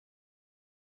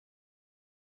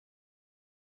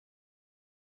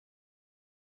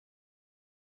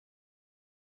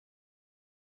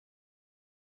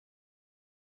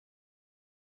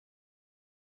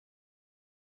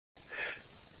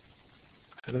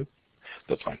Hello?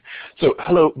 That's fine. So,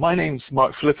 hello, my name's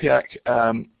Mark Filipiak.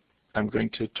 I'm going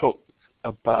to talk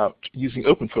about using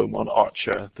OpenFoam on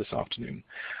Archer this afternoon.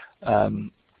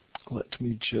 Let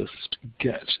me just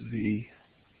get the...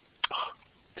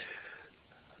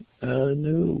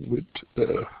 no, wait, I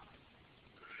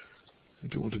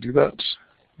don't want to do that.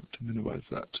 To minimize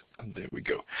that, and there we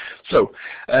go. So,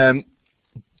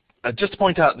 just to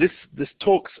point out, this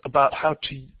talks about how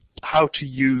to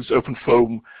use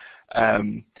OpenFoam,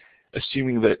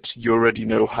 assuming that you already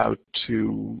know how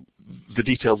to the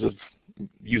details of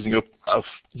using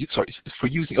for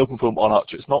using OpenFoam on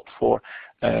Archer. It's not for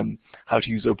how to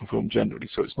use OpenFoam generally.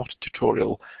 So it's not a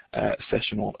tutorial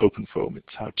session on OpenFoam.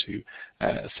 It's how to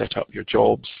set up your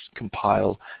jobs,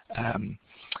 compile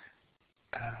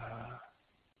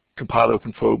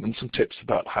OpenFoam, and some tips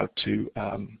about how to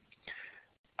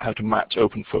match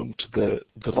OpenFoam to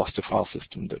the Lustre file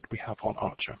system that we have on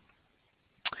Archer.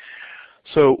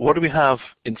 So what do we have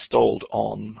installed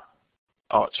on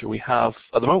Archer? We have,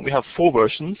 at the moment, we have 4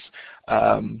 versions.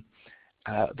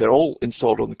 They're all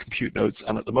installed on the compute nodes,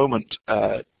 and at the moment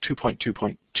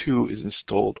 2.2.2 is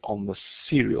installed on the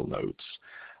serial nodes.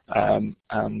 And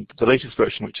the latest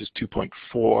version, which is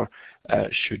 2.4,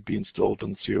 should be installed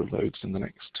on the serial nodes in the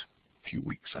next few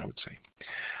weeks, I would say.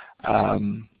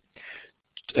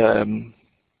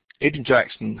 Adrian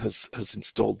Jackson has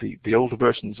installed the older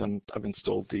versions, and I've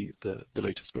installed the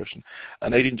latest version.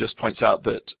 And Adrian just points out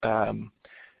that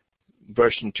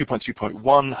version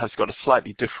 2.3.1 has got a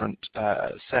slightly different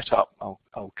setup.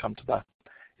 I'll come to that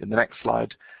in the next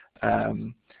slide.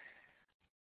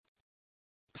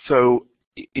 So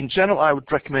in general, I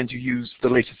would recommend you use the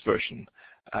latest version.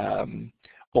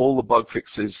 All the bug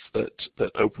fixes that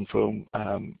OpenFoam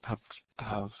have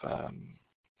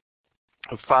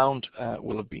found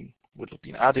will have been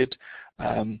added,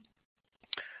 and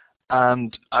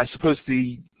I suppose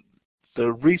the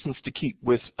reasons to keep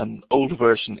with an older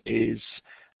version is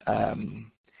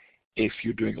if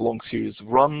you're doing a long series of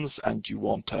runs and you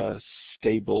want a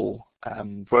stable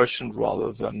version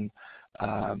rather than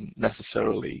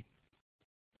necessarily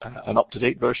an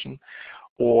up-to-date version,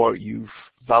 or you've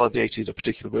validated a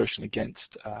particular version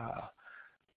against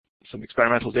some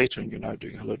experimental data and you're now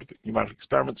doing a load of numerical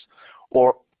experiments,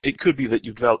 or it could be that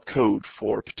you've developed code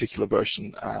for a particular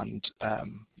version and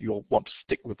you'll want to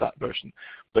stick with that version.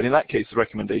 But in that case, the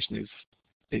recommendation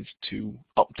is to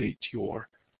update your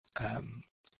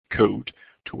code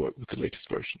to work with the latest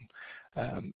version.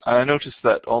 And I noticed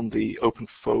that on the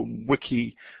OpenFoam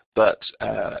wiki that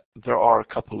there are a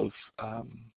couple of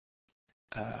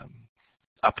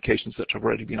applications that have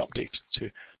already been updated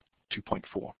to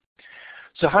 2.4.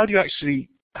 So how do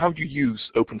you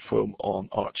use OpenFoam on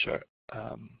Archer?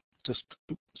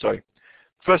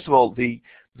 First of all, the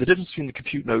difference between the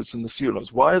compute nodes and the serial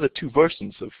nodes. Why are there 2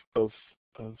 versions of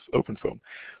OpenFoam?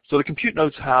 So the compute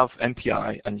nodes have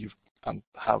MPI and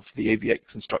have the AVX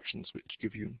instructions, which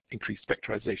give you increased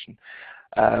vectorization.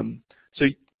 So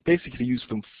you basically use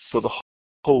them for the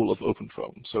whole of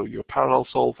OpenFoam. So your parallel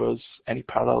solvers, any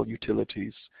parallel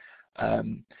utilities,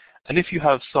 and if you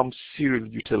have some serial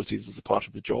utilities as a part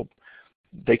of the job,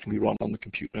 they can be run on the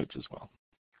compute nodes as well.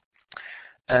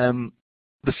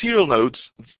 The serial nodes,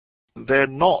 they're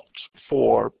not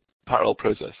for parallel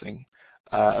processing,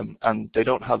 and they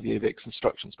don't have the AVX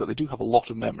instructions, but they do have a lot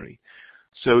of memory.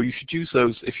 So you should use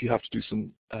those if you have to do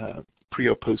some pre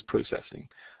or post processing.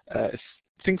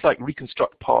 Things like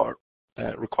reconstruct part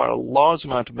require a large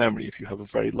amount of memory if you have a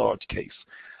very large case.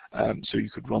 So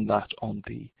you could run that on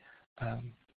the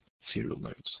serial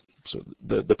nodes, so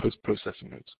the post-processing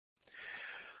nodes.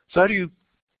 So how do you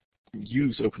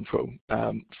use OpenFoam?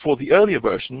 For the earlier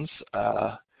versions,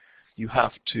 you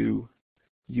have to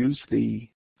use the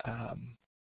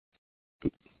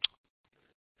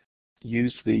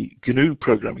GNU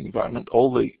programming environment.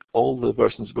 All the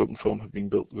versions of OpenFoam have been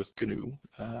built with GNU.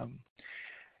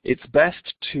 It's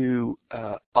best to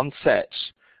unset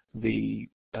the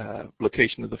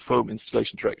location of the foam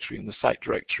installation directory and the site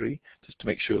directory, just to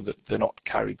make sure that they're not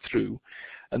carried through.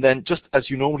 And then, just as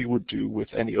you normally would do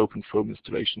with any OpenFoam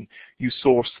installation, you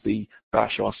source the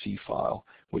 -rc file,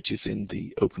 which is in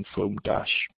the OpenFoam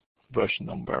version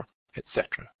number,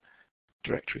 etc.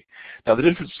 directory. Now, the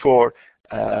difference for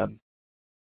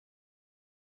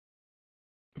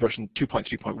version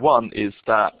 2.3.1 is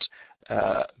that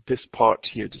this part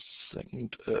here, just a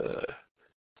second.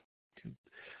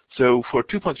 So for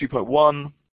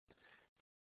 2.3.1,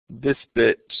 this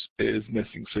bit is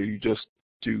missing, so you just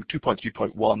do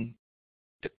 2.3.1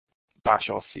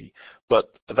 -rc,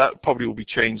 but that probably will be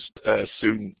changed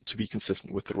soon to be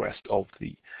consistent with the rest of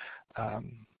the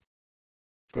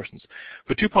versions.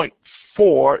 For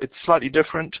 4, it's slightly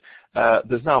different.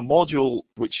 There's now a module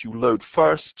which you load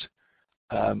first,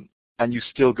 and you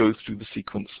still go through the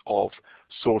sequence of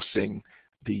sourcing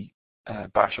the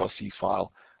bash RC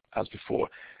file as before.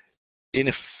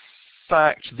 In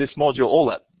fact, this module, all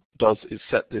that does is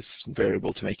set this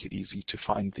variable to make it easy to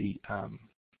find the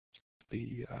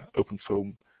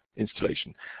OpenFoam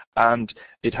installation, and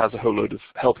it has a whole load of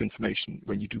help information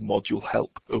when you do module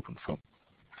help OpenFoam.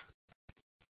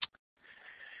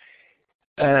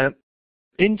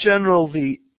 In general,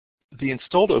 the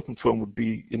installed OpenFoam would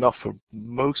be enough for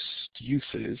most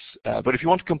uses, but if you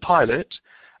want to compile it,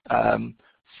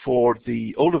 for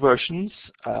the older versions,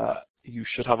 you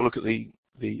should have a look at the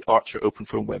Archer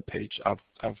OpenFoam webpage.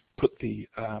 I've put the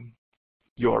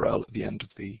URL at the end of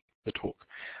the talk.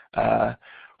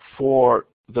 For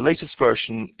the latest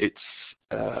version, it's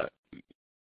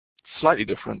slightly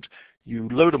different. You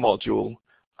load a module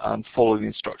and follow the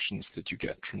instructions that you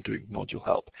get from doing module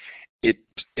help.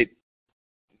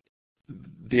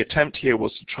 The attempt here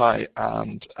was to try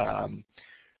and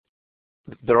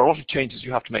there are a lot of changes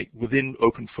you have to make within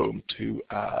OpenFoam to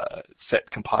set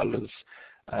compilers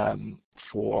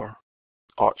for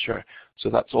Archer. So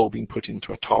that's all being put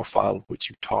into a tar file, which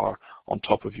you tar on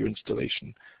top of your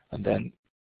installation, and then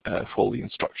follow the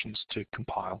instructions to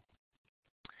compile.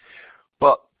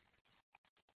 But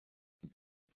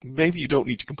maybe you don't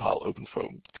need to compile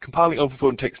OpenFoam. Compiling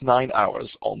OpenFoam takes 9 hours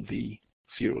on the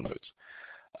serial nodes.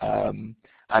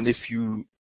 And if you,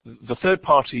 the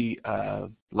third-party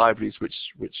libraries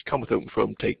which come with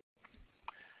OpenFoam take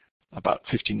about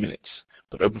 15 minutes,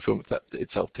 but OpenFoam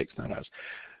itself takes 9 hours.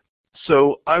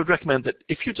 So I would recommend that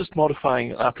if you're just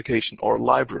modifying an application or a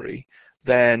library,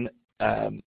 then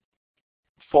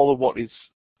follow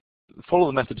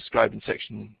the method described in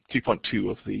section 3.2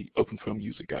 of the OpenFoam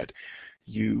user guide.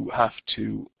 You have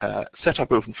to set up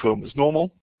OpenFoam as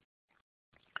normal.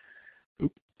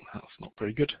 Oop, that's not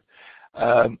very good.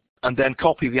 And then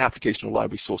copy the application or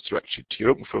library source directory to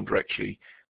your OpenFoam directory,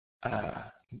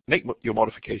 make your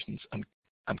modifications, and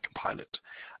compile it.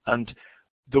 And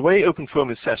the way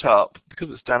OpenFoam is set up, because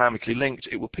it's dynamically linked,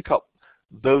 it will pick up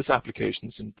those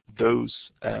applications and those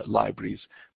libraries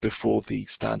before the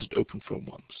standard OpenFoam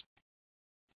ones.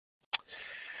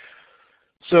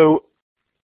 So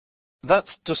that's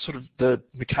just sort of the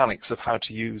mechanics of how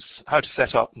to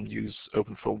set up and use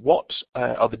OpenFoam. What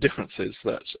are the differences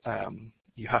that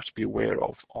you have to be aware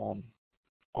of on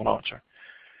Archer?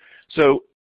 So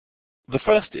the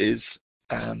first is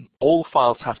all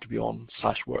files have to be on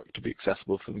 /work to be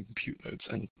accessible for the compute nodes,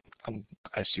 and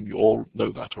I assume you all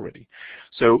know that already.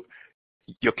 So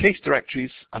your case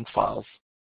directories and files,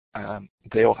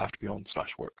 they all have to be on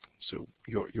 /work. So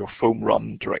your foam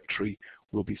run directory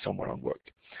will be somewhere on work.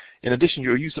 In addition,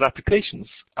 your user applications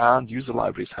and user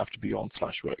libraries have to be on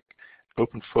 /work.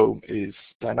 OpenFoam is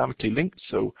dynamically linked,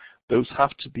 so those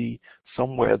have to be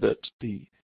somewhere that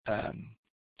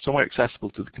somewhere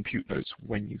accessible to the compute nodes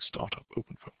when you start up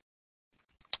OpenFoam.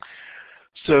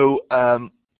 So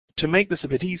to make this a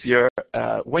bit easier,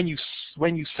 when you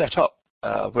set up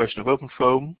a version of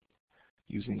OpenFoam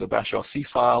using the bash RC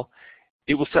file,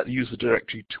 it will set the user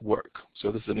directory to work.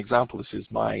 So this is an example. This is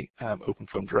my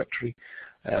OpenFoam directory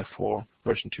for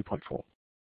version 2.4.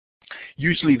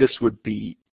 Usually this would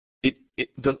be,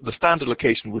 the standard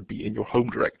location would be in your home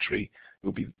directory. It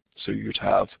would be, so you'd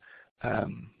have,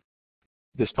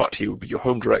 this part here would be your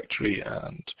home directory,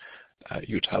 and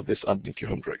you'd have this underneath your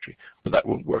home directory, but that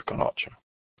won't work on Archer.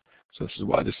 So this is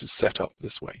why this is set up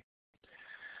this way.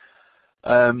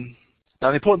 Now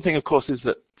the important thing, of course, is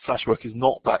that /work is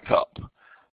not backed up,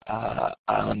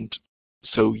 and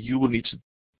so you will need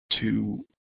to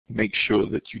make sure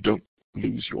that you don't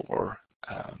lose your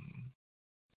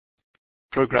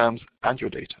programs and your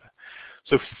data.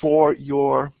 So for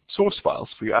your source files,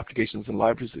 for your applications and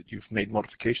libraries that you've made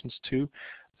modifications to,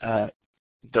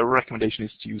 the recommendation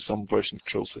is to use some version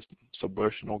control system,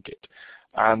 Subversion or Git,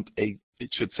 and it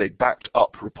should say backed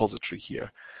up repository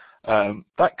here.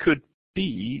 That could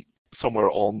be somewhere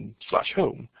on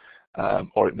 /home,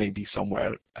 or it may be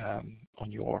somewhere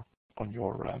on your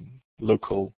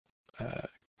local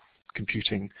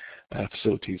computing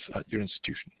facilities at your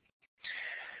institution.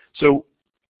 So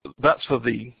that's for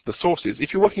the sources.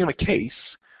 If you're working on a case,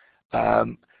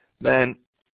 then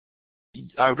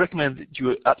I would recommend that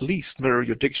you at least mirror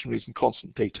your dictionaries and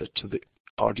constant data to the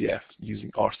RDF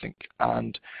using rsync.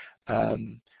 And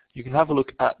you can have a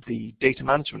look at the data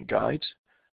management guide,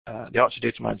 the Archer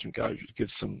data management guide, which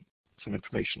gives some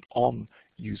information on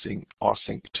using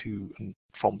rsync to and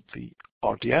from the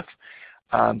RDF.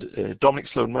 And Dominic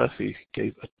Sloan Murphy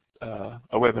gave a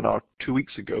webinar 2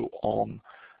 weeks ago on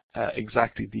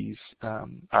exactly these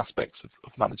aspects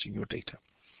of managing your data.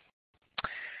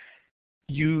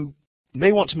 You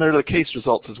may want to mirror the case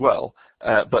results as well,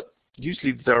 but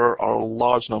usually there are a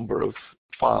large number of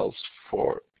files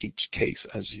for each case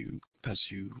as you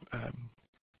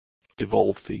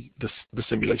evolve the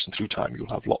simulation through time. You'll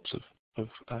have lots of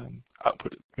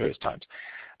output at various times,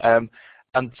 and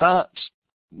that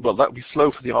will be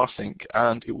slow for the rsync,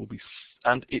 and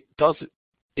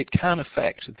it can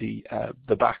affect the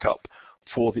backup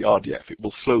for the RDF. It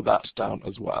will slow that down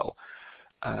as well.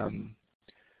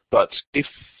 But if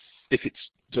it's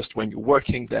just when you're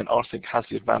working, then rsync has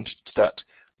the advantage that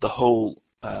the whole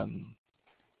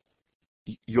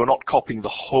you're not copying the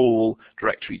whole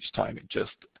directory each time. It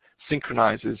just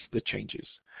synchronizes the changes.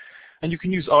 And you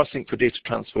can use rsync for data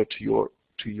transfer to your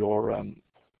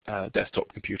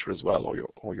desktop computer as well,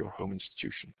 or your home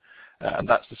institution. And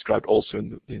that's described also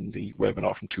in the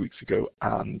webinar from 2 weeks ago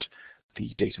and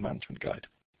the data management guide.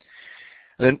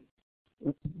 And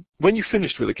then when you've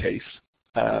finished with a case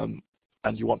and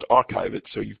you want to archive it,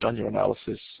 so you've done your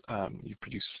analysis, you've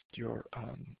produced your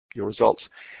results,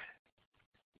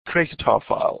 create a tar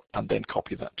file and then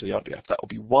copy that to the RDF. That will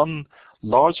be one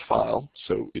large file,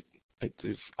 so it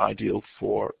is ideal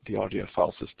for the RDF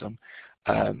file system.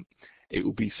 It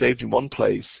will be saved in one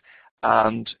place,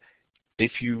 and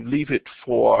if you leave it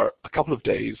for a couple of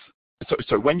days,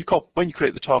 so when you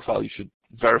create the tar file, you should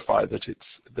verify that it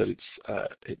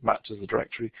matches the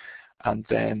directory, and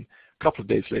then a couple of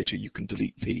days later you can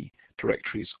delete the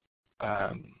directories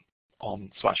on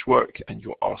 /work and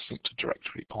your rsynced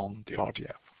directory on the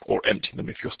RDF, or empty them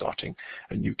if you're starting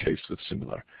a new case with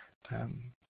similar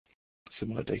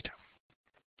data.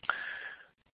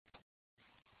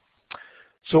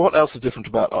 So what else is different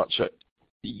about Archer?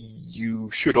 You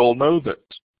should all know that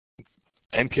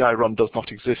MPI run does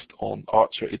not exist on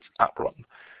Archer, it's app run.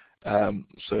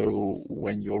 So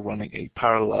when you're running a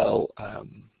parallel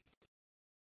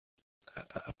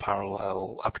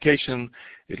application,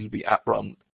 it'll be app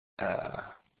run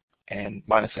and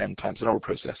 -n times the number of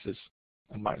processes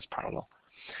and minus parallel.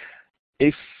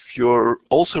 If you're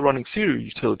also running serial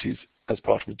utilities as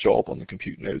part of a job on the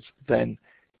compute nodes, then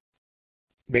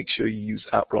make sure you use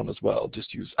app run as well.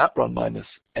 Just use app run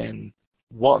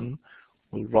 -n1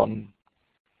 will run.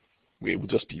 It will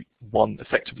just be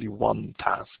effectively one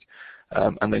task,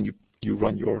 and then you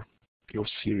run your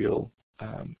serial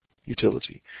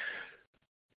utility.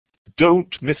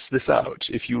 Don't miss this out.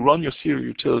 If you run your serial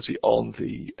utility on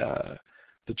the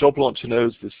job launcher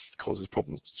nodes, this causes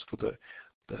problems for the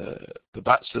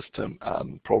batch system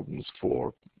and problems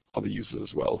for other users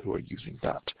as well who are using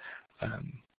that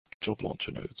job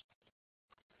launcher nodes.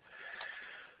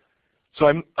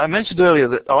 So I mentioned earlier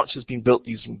that Arch has been built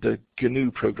using the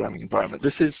GNU programming environment.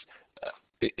 This is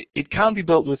it can be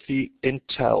built with the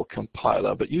Intel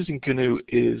compiler, but using GNU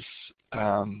is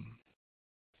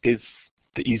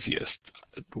the easiest.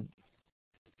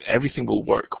 Everything will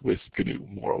work with GNU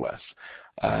more or less,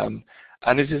 and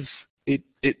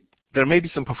there may be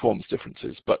some performance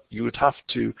differences, but you would have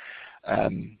to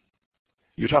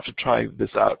try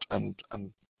this out and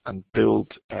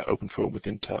build OpenFoam with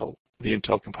the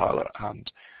Intel compiler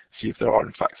and see if there are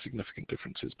in fact significant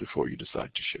differences before you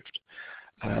decide to shift.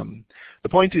 The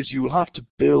point is you will have to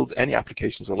build any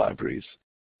applications or libraries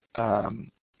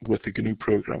with the GNU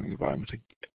programming environment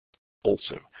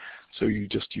also. So you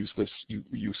just use this,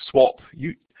 you swap,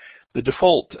 the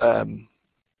default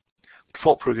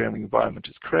programming environment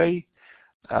is Cray,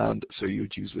 and so you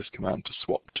would use this command to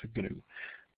swap to GNU.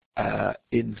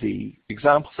 In the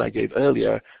examples I gave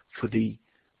earlier, for the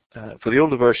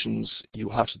older versions, you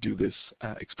will have to do this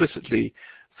explicitly.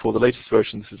 For the latest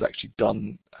version, this is actually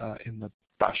done in the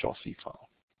bashrc file,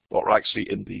 or actually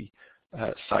in the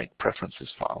site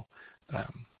preferences file.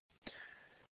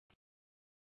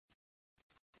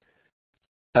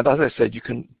 And as I said, you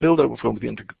can build OpenFoam with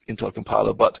the Intel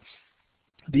compiler, but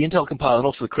the Intel compiler and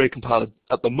also the Cray compiler,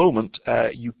 at the moment,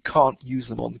 you can't use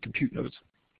them on the compute nodes.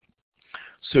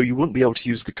 So you wouldn't be able to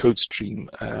use the code stream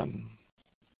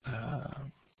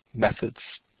methods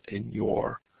in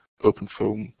your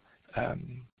OpenFoam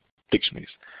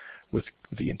dictionaries with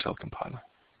the Intel compiler.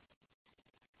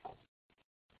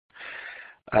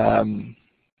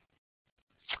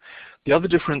 The other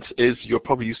difference is you're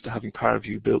probably used to having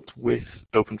ParaView built with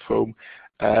OpenFoam.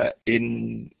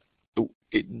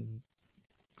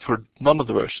 For none of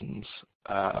the versions,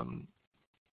 for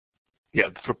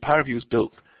ParaView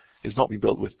is not being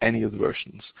built with any of the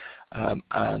versions,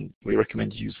 and we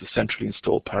recommend you use the centrally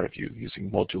installed ParaView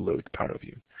using module load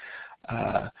ParaView.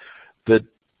 The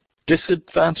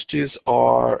disadvantages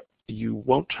are you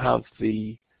won't have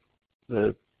the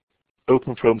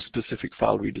OpenFoam specific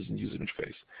file readers and user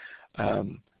interface.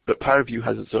 But PowerView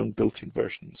has its own built-in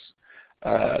versions.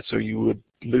 So you would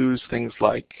lose things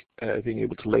like being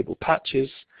able to label patches,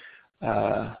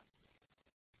 but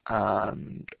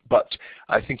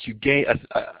I think you gain.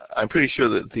 I'm pretty sure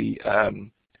that the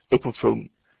OpenFoam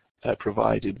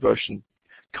provided version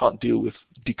can't deal with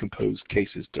decomposed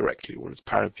cases directly, whereas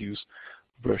PowerView's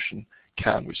version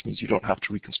can, which means you don't have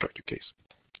to reconstruct your case.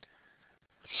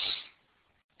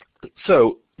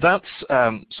 So that's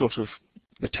sort of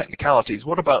the technicalities.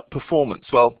 What about performance?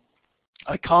 Well,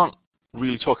 I can't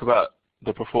really talk about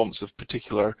the performance of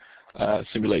particular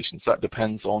simulations. That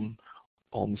depends on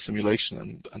the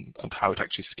simulation and how it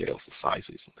actually scales, the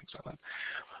sizes and things like that.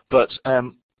 But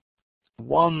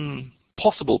one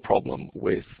possible problem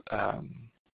with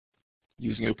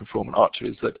using OpenFoam and Archer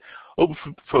is that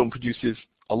OpenFoam produces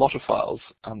a lot of files,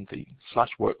 and the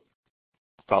 /work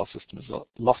file system is a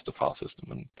Lustre file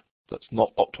system, and that's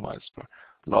not optimized for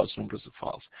large numbers of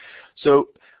files. So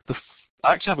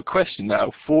I actually have a question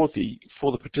now for the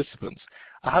participants.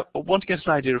 I want to get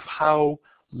an idea of how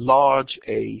large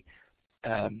a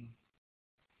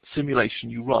simulation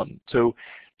you run. So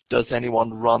does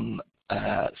anyone run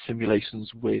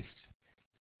simulations with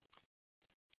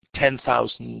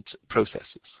 10,000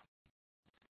 processes?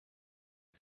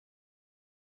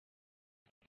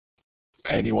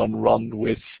 Anyone run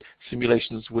with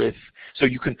simulations with, so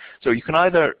you can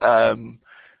either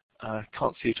I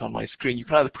can't see it on my screen, you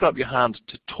can either put up your hand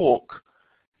to talk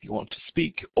if you want to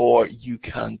speak, or you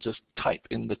can just type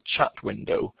in the chat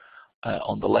window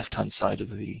on the left hand side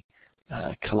of the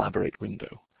collaborate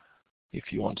window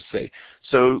if you want to say.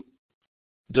 So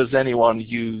does anyone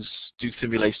do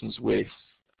simulations with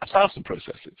 1,000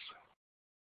 processes?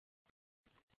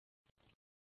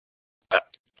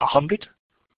 100?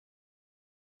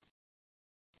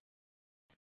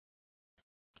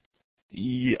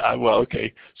 Yeah, well,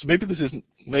 okay. So maybe this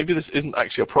isn't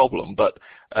actually a problem, but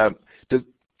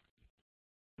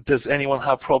does anyone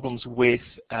have problems with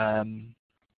their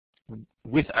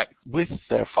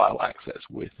file access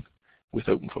with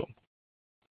OpenFoam?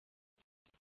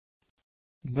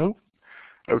 No?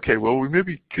 Okay. Well, we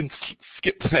maybe can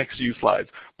skip the next few slides,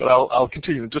 but I'll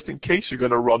continue just in case you're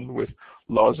going to run with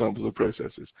large numbers of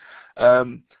processes.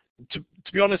 To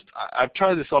be honest, I've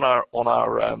tried this on our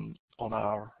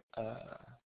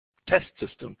test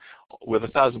system with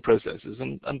 1,000 processes,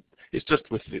 and it's just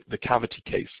with the cavity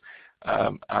case,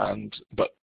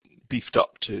 but beefed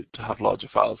up to have larger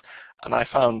files, and I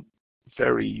found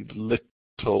very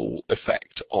little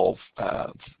effect of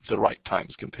the write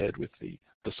times compared with the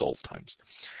solve times.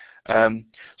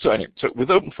 So anyway, so with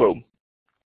OpenFoam,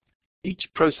 each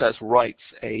process writes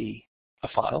a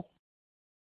file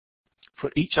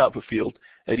for each output field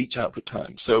at each output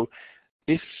time. So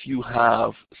if you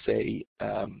have, say,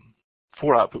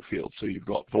 4 output fields, so you've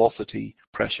got velocity,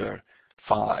 pressure,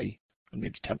 phi, and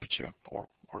maybe temperature or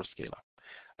a scalar,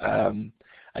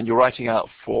 and you're writing out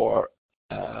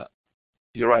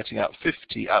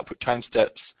 50 output time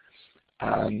steps,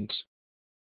 and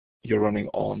you're running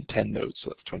on 10 nodes, so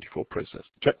that's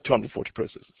 240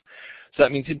 processes. So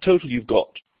that means in total you've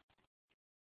got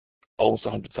almost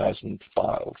 100,000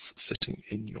 files sitting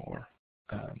in your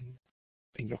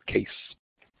case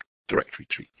directory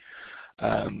tree.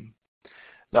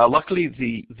 Now, luckily,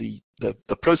 the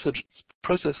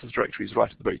processes directory is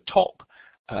right at the very top.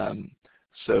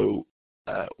 So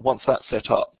once that's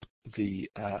set up,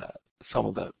 some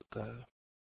of the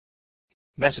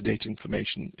metadata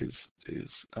information is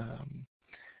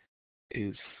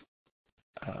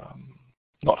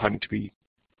not having to be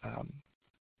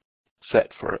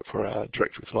set for a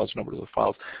directory with large numbers of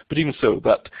files. But even so,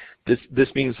 that this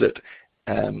means that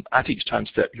at each time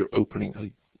step you're opening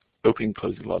and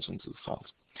closing large numbers of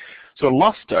files. So in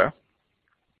Lustre,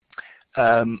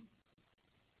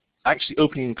 actually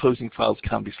opening and closing files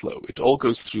can be slow. It all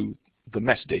goes through the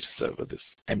metadata server, this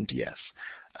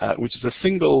MDS, which is a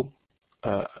single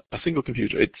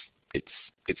computer.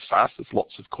 It's fast. There's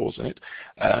lots of cores in it,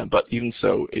 but even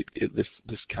so,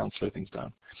 this can slow things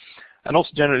down. And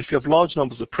also, generally, if you have large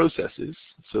numbers of processes,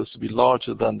 so as to be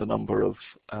larger than the number of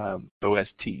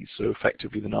OSTs, so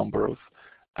effectively the number of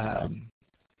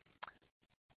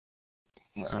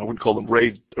I wouldn't call them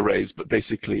RAID arrays, but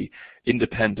basically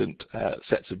independent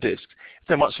sets of disks. If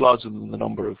they're much larger than the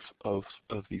number of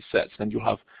these sets, then you'll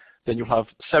have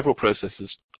several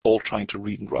processes all trying to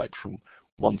read and write from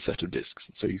one set of disks,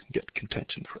 so you can get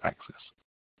contention for access.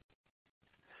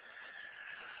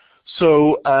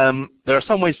 So there are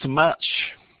some ways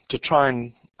to try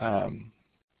and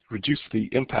reduce the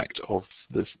impact of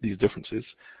these differences.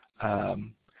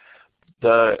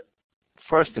 The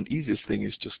first and easiest thing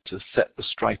is just to set the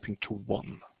striping to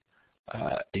 1.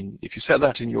 If you set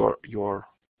that in your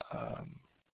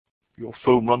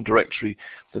foam run directory,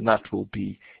 then that will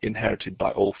be inherited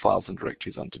by all files and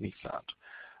directories underneath that.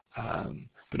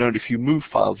 But note if you move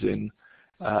files in,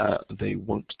 they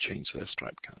won't change their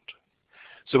stripe count.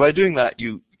 So by doing that,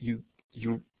 you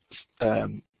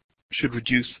should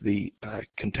reduce the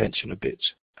contention a bit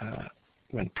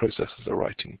when processes are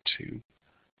writing to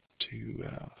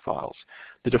files.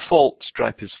 The default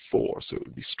stripe is 4, so it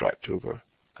would be striped over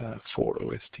 4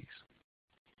 OSTs.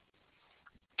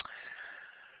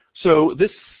 So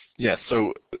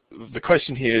so the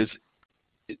question here is,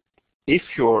 if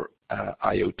your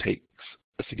I/O takes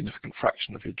a significant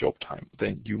fraction of your job time,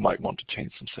 then you might want to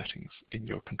change some settings in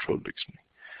your control dictionary.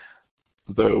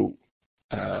 Though,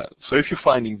 so if you're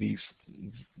finding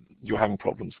you're having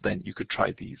problems, then you could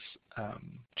try these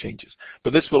changes.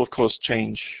 But this will, of course,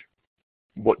 change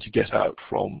what you get out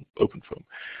from OpenFoam.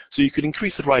 So you could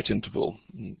increase the write interval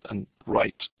and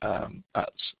write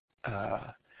at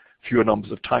fewer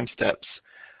numbers of time steps.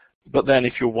 But then,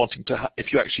 if you're wanting to,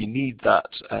 if you actually need that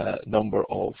number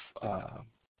of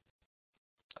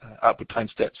output time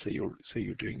steps, say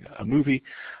you're doing a movie,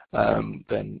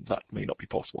 then that may not be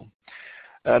possible.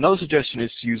 Another suggestion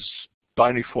is to use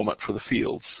binary format for the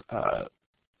fields.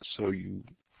 So you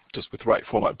just with write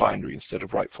format binary instead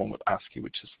of write format ASCII,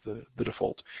 which is the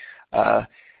default.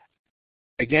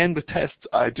 Again, with tests,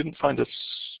 I didn't find a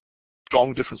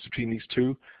strong difference between these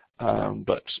two,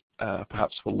 but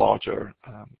perhaps for larger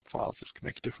files, this can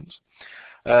make a difference.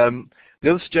 The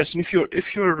other suggestion,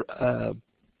 if you're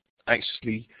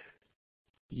actually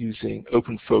using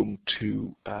OpenFoam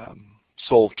to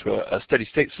solve to a steady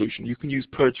state solution, you can use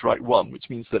purge write 1, which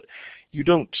means that you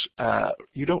don't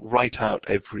write out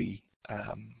every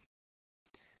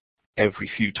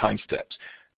few time steps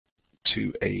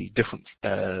to a different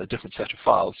set of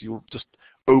files. You'll just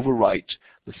overwrite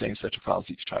the same set of files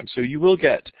each time. So you will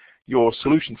get your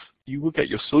solution. You will get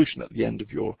your solution at the end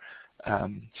of your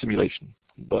simulation,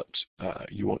 but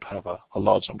you won't have a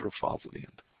large number of files at the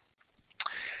end.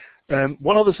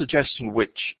 One other suggestion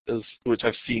which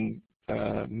I've seen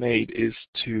made is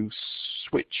to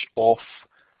switch off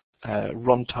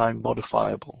runtime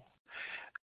modifiable.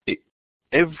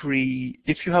 If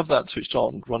you have that switched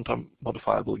on, runtime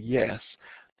modifiable, yes,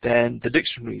 then the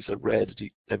dictionaries are read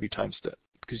every time step,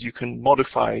 because you can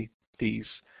modify these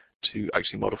to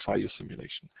actually modify your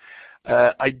simulation.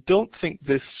 I don't think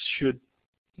this should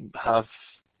have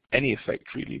any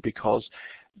effect really, because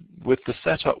with the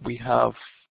setup we have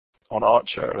on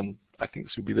Archer, and I think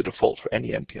this would be the default for any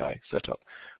MPI setup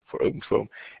for OpenFoam,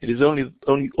 it is only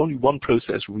one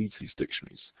process reads these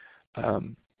dictionaries,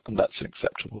 and that's an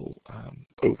acceptable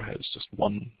overhead. It's just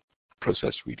one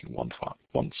process reading one file,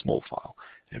 one small file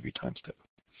every time step.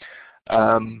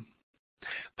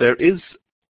 There is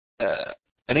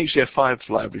an HDF5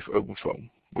 library for OpenFoam,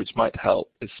 which might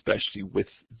help, especially with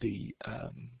the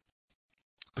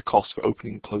cost for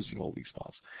opening and closing all these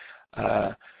files.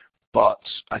 But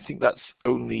I think that's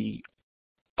only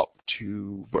up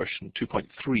to version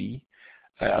 2.3,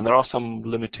 and there are some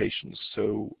limitations.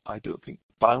 So I don't think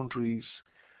boundary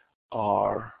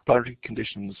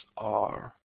conditions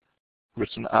are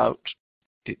written out.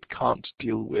 It can't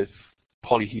deal with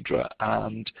polyhedra,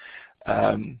 and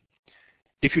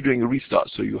if you're doing a restart,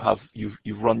 so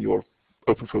you've run your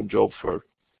OpenFoam job for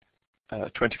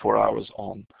 24 hours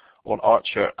on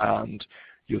Archer, and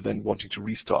you're then wanting to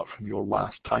restart from your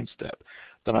last time step,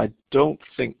 then I don't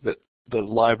think that the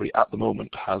library at the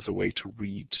moment has a way to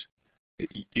read.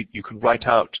 You can write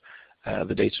out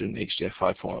the data in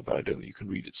HDF5 format, but I don't think you can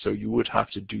read it. So you would have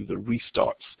to do the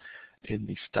restarts in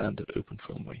the standard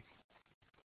OpenFoam way.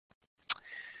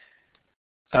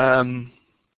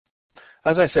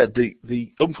 As I said,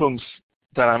 the OpenFoam's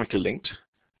dynamically linked,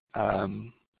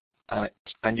 and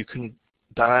you can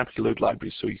dynamically load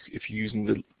libraries. So if you're using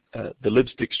the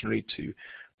libs dictionary to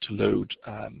load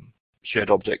shared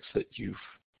objects that you've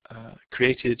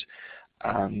created,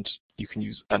 and you can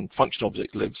use function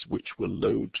object libs, which will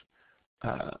load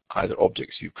either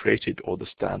objects you've created or the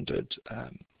standard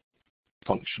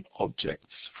function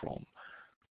objects from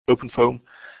OpenFoam.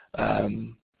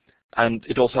 And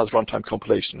it also has runtime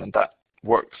compilation, and that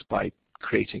works by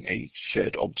creating a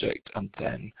shared object, and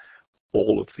then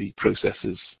all of the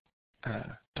processes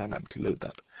dynamically load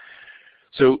that.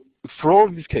 So for all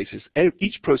of these cases,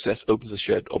 each process opens the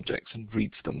shared objects and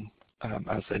reads them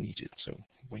as they're needed, so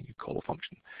when you call a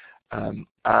function.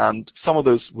 And some of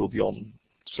those will be on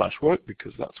 /work,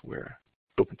 because that's where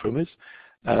OpenFoam is.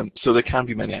 So there can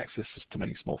be many accesses to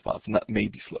many small files, and that may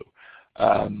be slow.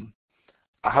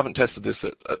 I haven't tested this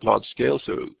at large scale,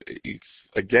 so it's,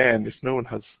 again, if no one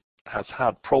has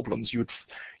had problems, you'd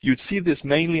see this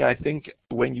mainly, I think,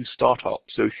 when you start up.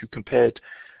 So if you compared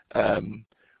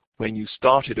when you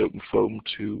started OpenFoam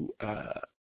to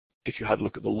if you had a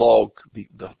look at the log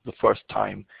the first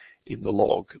time in the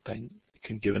log, then it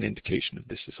can give an indication that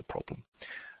this is a problem.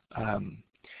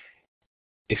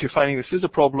 If you're finding this is a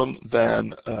problem,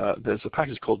 then there's a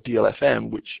package called DLFM,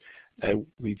 which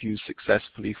we've used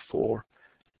successfully for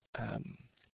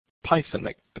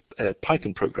Python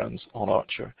programs on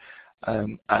Archer,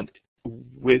 and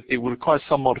it will require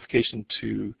some modification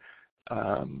to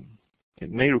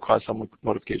it may require some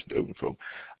modification to OpenFoam,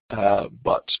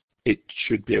 but it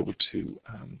should be able to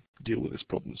deal with this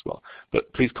problem as well.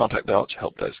 But please contact the Archer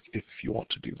help desk if you want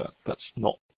to do that. That's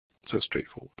not so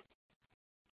straightforward.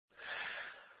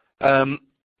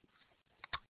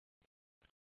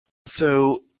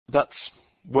 So that's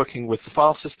working with the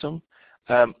file system.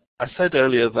 I said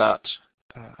earlier that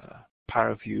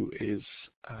ParaView is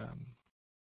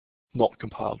not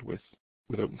compiled with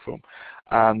OpenFoam,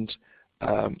 and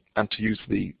to use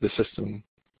the system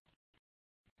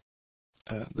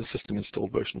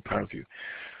installed version of ParaView.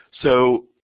 So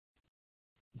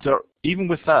even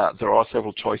with that, there are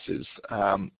several choices,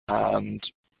 and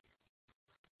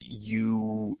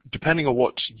depending on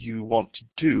what you want to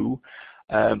do,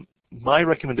 my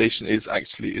recommendation is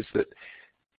that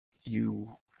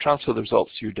you transfer the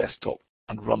results to your desktop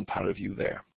and run ParaView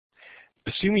there.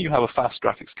 Assuming you have a fast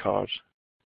graphics card,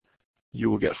 you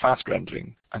will get fast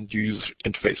rendering, and your user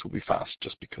interface will be fast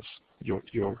just because you're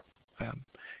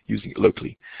using it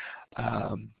locally.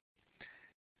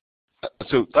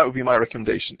 So that would be my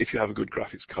recommendation if you have a good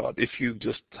graphics card. If you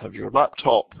just have your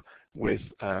laptop with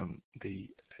the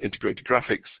integrated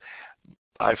graphics,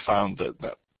 I found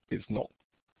that is not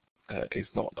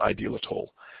ideal at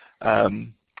all.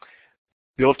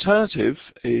 The alternative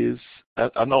is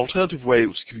an alternative way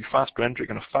which gives you fast rendering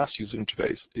and a fast user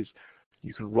interface is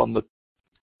you can run the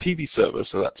PV server,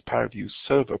 so that's ParaView's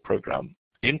server program,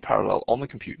 in parallel on the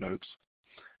compute nodes,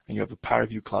 and you have a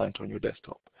ParaView client on your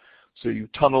desktop. So you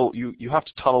have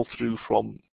to tunnel through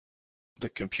from the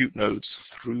compute nodes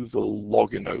through the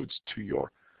login nodes to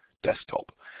your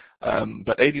desktop.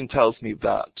 But Adrian tells me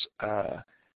that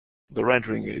the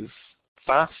rendering is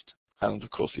fast, and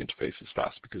of course the interface is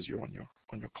fast because you're on your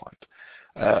client.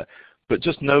 But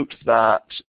just note that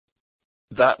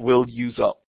that will use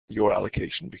up your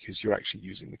allocation because you're actually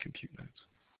using the compute nodes.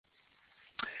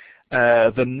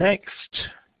 The next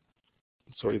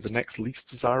least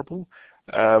desirable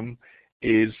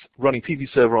is running PV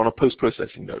server on a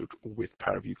post-processing node with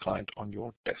ParaView client on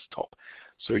your desktop.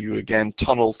 So you again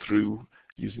tunnel through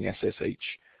using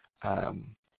SSH,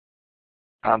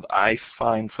 and I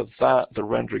find for that the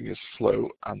rendering is slow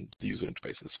and the user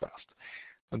interface is fast.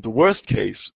 And the worst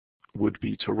case would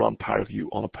be to run ParaView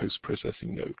on a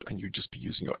post-processing node, and you'd just be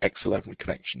using your X11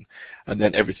 connection, and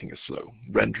then everything is slow,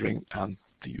 rendering and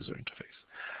the user interface.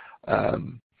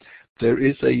 There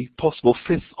is a possible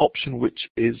fifth option, which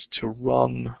is to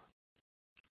run.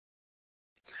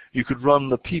 You could run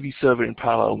the PV server in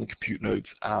parallel on the compute nodes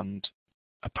and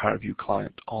a ParaView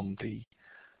client on a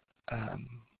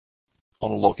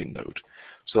login node.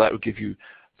 So that would give you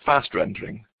fast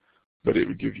rendering, but it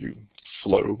would give you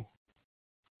slow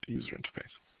user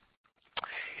interface.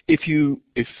 If you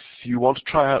want to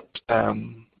try out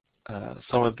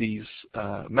some of these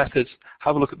methods,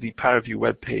 have a look at the ParaView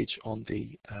web page on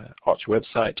the Archer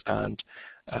website, and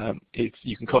if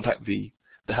you can contact the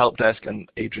help desk, and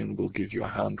Adrian will give you a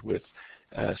hand with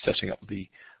setting up the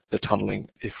tunneling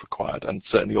if required, and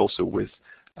certainly also with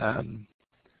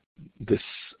this,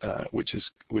 which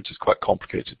is quite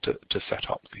complicated to set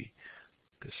up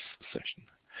this session.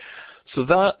 So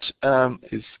that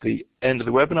is the end of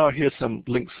the webinar. Here's some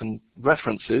links and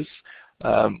references.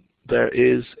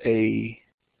 There's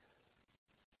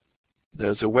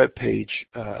a web page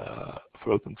for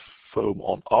OpenFoam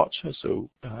on Archer, so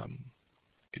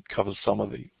it covers some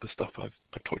of the stuff I've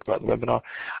talked about in the webinar.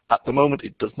 At the moment,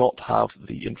 it does not have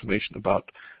the information about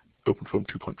OpenFoam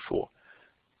 2.4.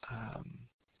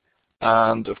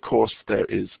 And of course, there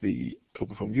is the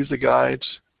OpenFoam user guide,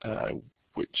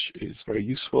 which is very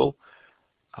useful.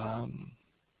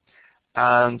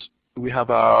 And we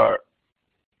have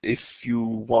if you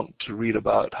want to read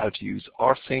about how to use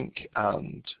rsync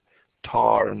and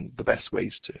tar and the best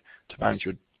ways to manage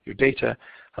your data,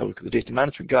 have a look at the data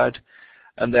management guide.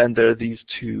 And then there are these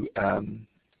two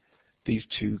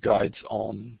guides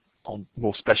on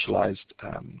more specialized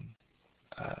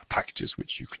packages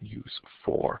which you can use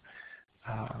for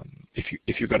if you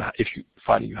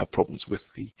finding you have problems with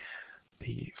the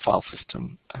the file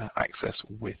system access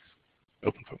with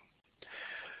OpenFoam.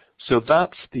 So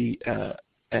that's the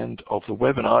end of the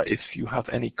webinar. If you have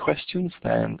any questions,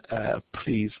 then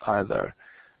please either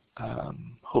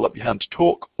hold up your hand to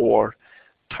talk or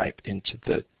type into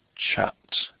the chat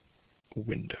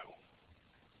window.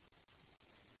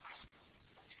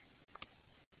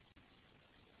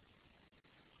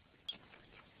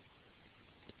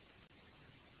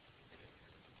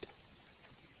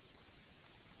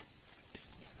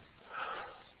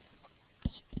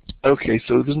 Okay,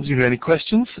 so there doesn't seem to be any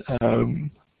questions.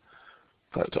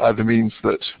 That either means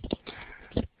that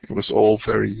it was all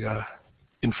very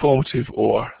informative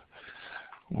or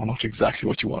not exactly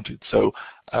what you wanted. So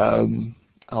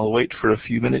I'll wait for a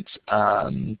few minutes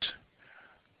and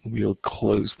we'll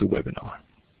close the webinar.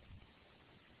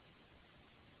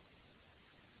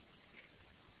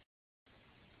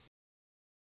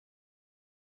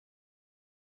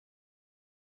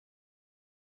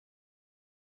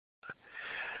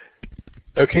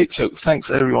 Okay, so thanks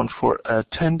everyone for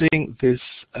attending. This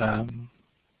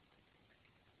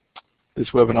this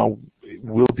webinar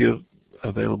will be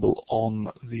available on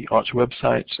the Archer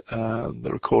website, the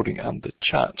recording and the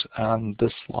chat and the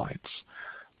slides.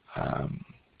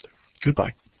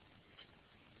 Goodbye.